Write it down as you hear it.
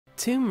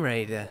Tomb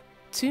Raider.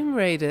 Tomb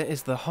Raider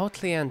is the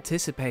hotly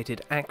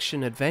anticipated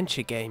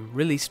action-adventure game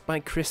released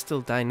by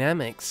Crystal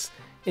Dynamics.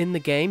 In the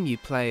game, you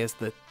play as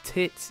the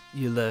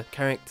titular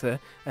character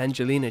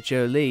Angelina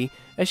Jolie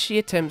as she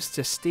attempts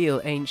to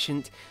steal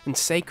ancient and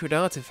sacred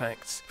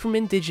artifacts from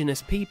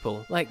indigenous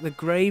people, like the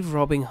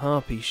grave-robbing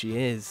harpy she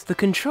is. The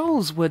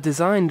controls were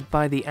designed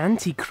by the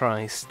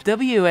Antichrist.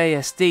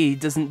 WASD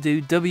doesn't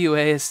do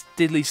WAS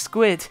diddly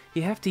squid.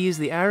 You have to use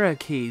the arrow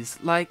keys,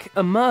 like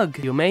a mug.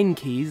 Your main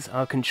keys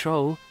are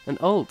Control and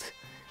Alt,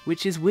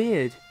 which is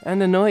weird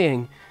and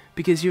annoying,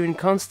 because you're in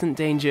constant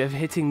danger of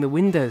hitting the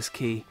Windows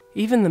key.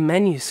 Even the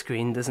menu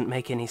screen doesn't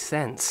make any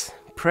sense.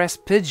 Press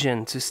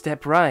pigeon to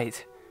step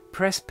right.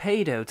 Press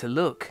pedo to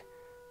look.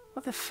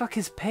 What the fuck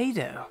is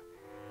pedo?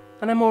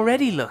 And I'm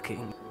already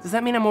looking. Does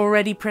that mean I'm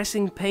already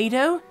pressing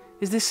pedo?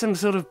 Is this some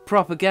sort of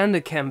propaganda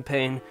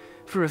campaign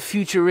for a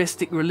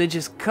futuristic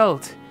religious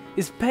cult?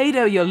 Is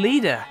pedo your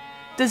leader?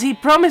 Does he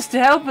promise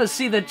to help us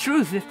see the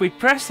truth if we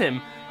press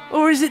him?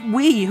 Or is it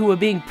we who are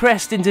being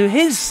pressed into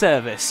his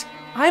service?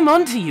 I'm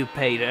onto you,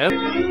 pedo.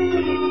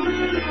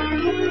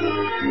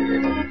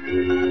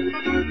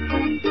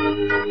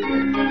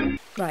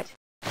 Right,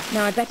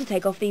 now I'd better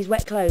take off these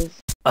wet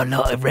clothes. I'd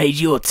like to raid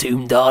your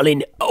tomb,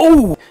 darling.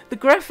 Oh! The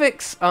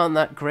graphics aren't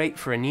that great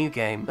for a new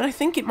game, but I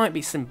think it might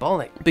be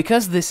symbolic.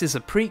 Because this is a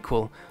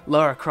prequel,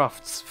 Lara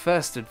Croft's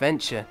first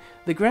adventure,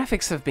 the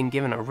graphics have been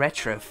given a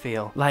retro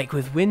feel, like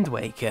with Wind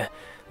Waker.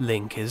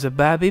 Link is a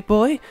babby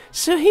boy,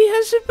 so he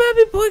has a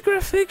babby boy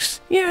graphics.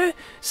 Yeah,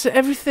 so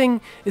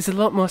everything is a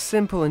lot more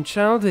simple and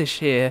childish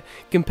here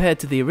compared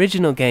to the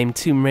original game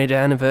Tomb Raider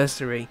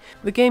Anniversary.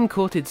 The game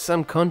courted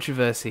some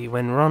controversy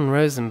when Ron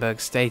Rosenberg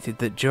stated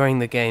that during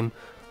the game,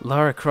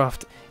 Lara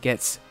Croft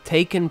gets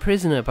taken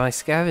prisoner by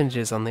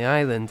scavengers on the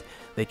island.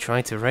 They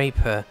try to rape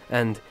her,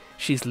 and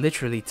she's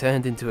literally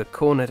turned into a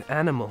cornered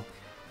animal.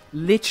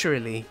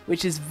 Literally,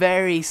 which is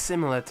very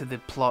similar to the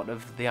plot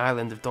of The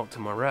Island of Dr.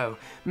 Moreau.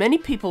 Many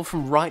people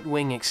from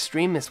right-wing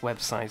extremist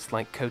websites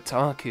like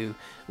Kotaku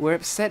were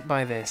upset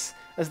by this,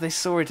 as they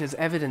saw it as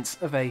evidence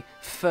of a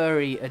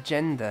furry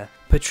agenda.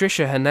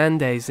 Patricia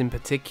Hernandez in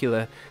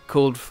particular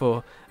called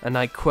for, and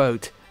I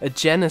quote, a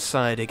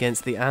genocide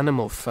against the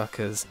animal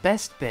fuckers.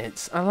 Best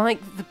bits. I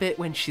like the bit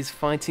when she's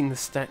fighting the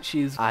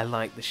statues. I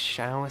like the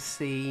shower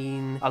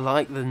scene. I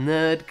like the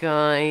nerd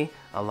guy.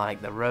 I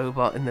like the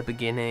robot in the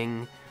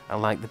beginning. I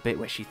like the bit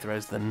where she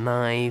throws the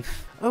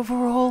knife.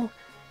 Overall,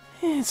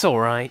 it's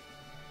alright.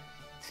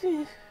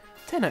 10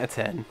 out of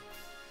 10.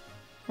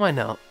 Why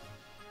not?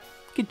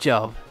 Good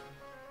job.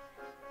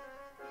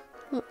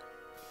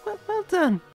 Well done.